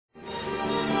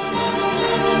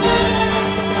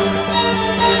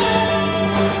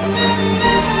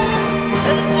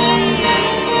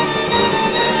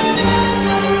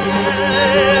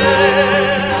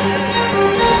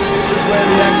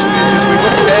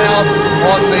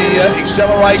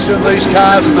acceleration of these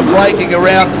cars and the braking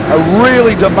around a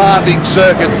really demanding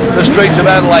circuit, the streets of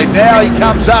Adelaide. Now he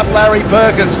comes up, Larry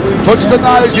Perkins, puts the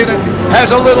nose in it, has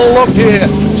a little look here.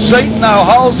 Seaton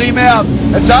holds him out.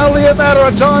 It's only a matter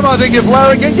of time, I think, if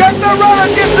Larry can get the run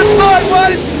and gets it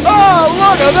sideways. Oh,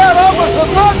 look at that opposite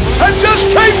look, and just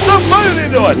keeps the boot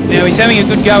into it. Now he's having a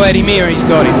good go at him here, he's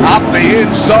got him. Up the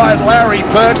inside, Larry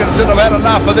Perkins, and I've had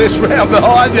enough of this round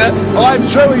behind you. I'm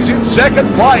sure he's in second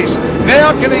place.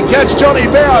 Now can he catch Johnny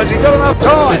Bowe? Has he got enough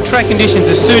time? The track conditions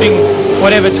are suiting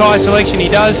whatever tyre selection he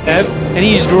does have, and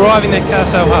he is driving that car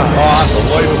so hard. Oh,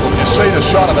 unbelievable. You see the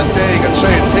shot of it there, you can see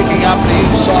it picking up the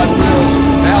inside wheels.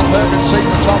 Now Perkins seeing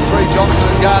the top three, Johnson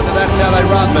and Gardner, that's how they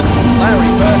run, but Larry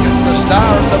Perkins, the star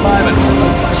at the moment.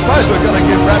 I suppose we're going to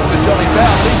give rap to Johnny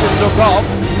Bowe. He just took off,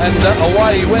 and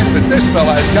away he went, but this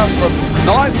fellow has come from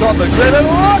 9th on the grid, and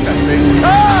look at this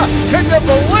car! Can you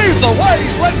believe the way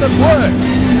he's letting it work?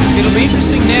 It'll be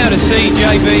interesting now to see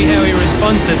JB how he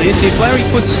responds to this. If Larry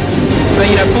puts,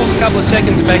 pulls a couple of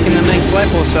seconds back in the next lap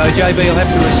or so, JB will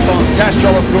have to respond.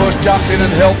 Castrol, of course, jumped in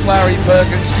and helped Larry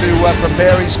Perkins to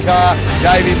prepare his car,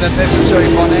 gave him the necessary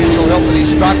financial help that he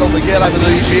struggled to get over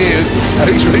these years, and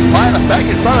he's really playing it back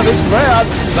in front of this crowd.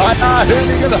 They are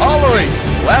hooting and hollering.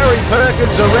 Larry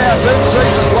Perkins around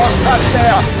mid-seat has lost touch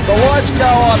now. The lights go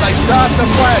on, they start to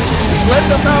flash. He's let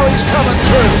them know he's coming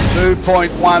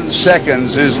through. 2.1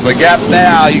 seconds is the gap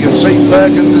now. You can see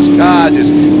Perkins' car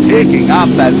just picking up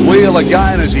that wheel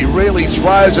again as he really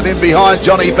throws it in behind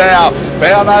Johnny Bowe.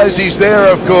 Bowe knows he's there,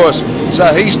 of course, so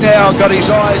he's now got his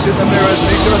eyes in the mirrors.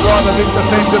 He's going to drive a bit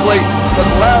defensively, but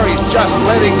Larry's just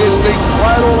letting this thing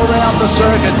float all around the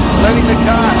circuit, letting the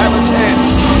car have its head.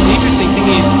 The interesting thing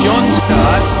is John's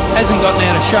car hasn't gotten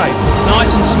out of shape.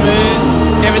 Nice and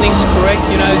smooth, everything's correct,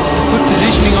 good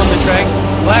positioning on the track.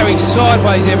 Larry's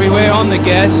sideways everywhere on the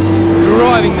gas,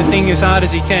 driving the thing as hard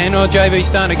as he can. Oh, JB's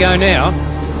starting to go now.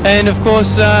 And of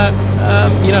course,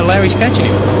 Larry's catching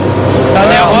him.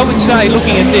 Now, I would say,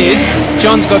 looking at this,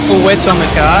 John's got full wets on the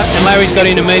car and Larry's got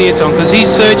intermediates on because he's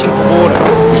searching for water.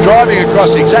 He's driving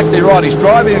across, exactly right, he's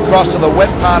driving across to the wet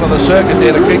part of the circuit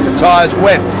there to keep the tyres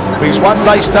wet. Because once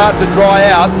they start to dry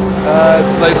out,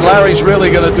 Larry's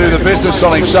really going to do the business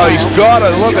on him. So he's got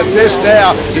to look at this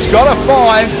now. He's got to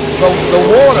find the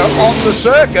water on the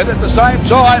circuit at the same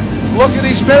time. Look at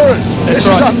his mirrors. This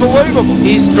is unbelievable.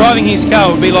 He's driving his car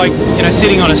would be like,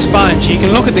 sitting on a sponge. You can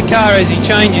look at the car as he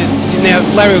changes. Now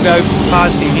Larry will go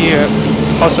past him here,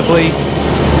 possibly.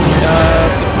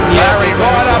 Larry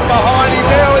right up behind him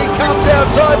now. He comes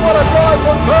outside. What a drive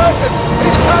from Perkins.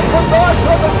 He's come from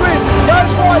 9th on the grid.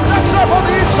 Goes wide, ducks up on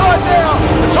the inside now.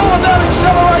 It's all about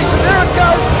acceleration. There it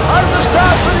goes. Over the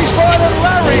start finish line, and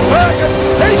Larry Perkins,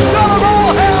 he's got them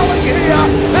all howling here.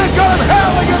 They've got him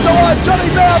howling in the line. Johnny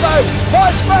Bowe, though,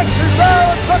 finds Max is there.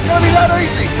 It's not going to be that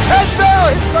easy. And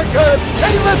Bowe hits the curve.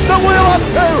 He lifts the wheel up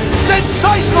too.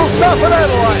 Sensational stuff at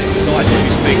Adelaide.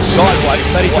 Sideways thing, sideways.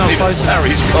 But he's not close.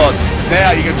 Larry's gone.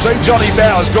 Now you can see Johnny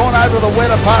Bowe has gone over the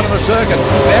wetter part of the circuit.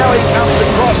 Now he comes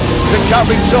across to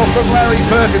cover himself from Larry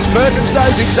Perkins. Perkins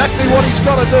knows exactly what he's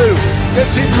got to do.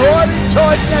 Gets him right in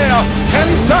tight now.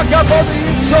 Can he tuck up on the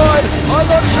inside? I'm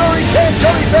not sure he can.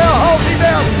 Johnny Bowe holds him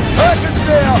out. Perkins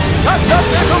now tucks up.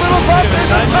 There's a little bump.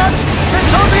 There's a touch.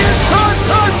 It's on the inside,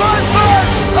 side by side.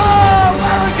 Oh,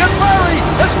 Larry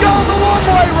has gone the long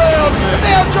way round.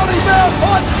 Now Johnny Bowe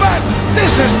fights back.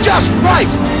 This is just great.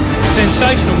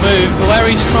 Sensational move.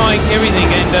 Larry's trying everything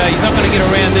and he's not going to get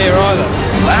around there either.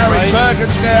 Larry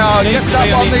Perkins now gets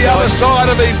up on the other side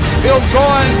of him. He'll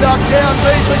try and duck down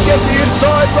deep and get the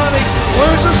inside running.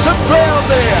 Loses some ground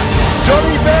there.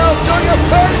 Johnny Bowe's doing a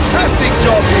fantastic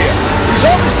job here. He's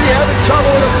obviously having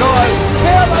trouble with the tyres.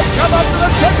 Now they come up to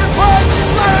the second place.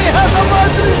 Larry has a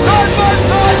load to his side by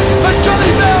side, but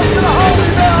Johnny Bowe's going to hold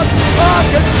him out. Oh,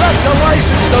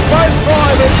 congratulations to both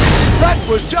drivers. That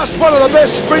was just one of the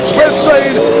best sprints we've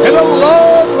seen in a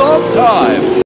long, long time.